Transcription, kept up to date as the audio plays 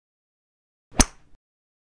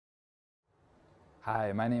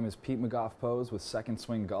Hi, my name is Pete McGough-Pose with Second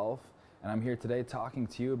Swing Golf, and I'm here today talking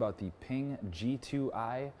to you about the PING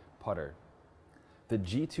G2i putter. The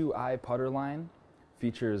G2i putter line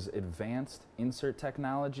features advanced insert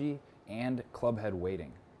technology and clubhead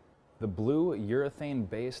weighting. The blue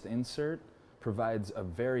urethane-based insert provides a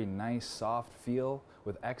very nice soft feel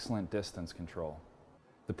with excellent distance control.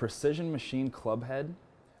 The precision machine clubhead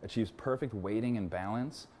achieves perfect weighting and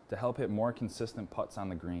balance to help hit more consistent putts on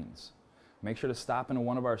the greens. Make sure to stop into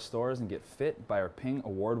one of our stores and get fit by our PING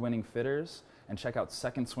award-winning fitters, and check out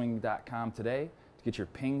secondswing.com today to get your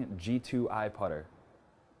PING G2i putter.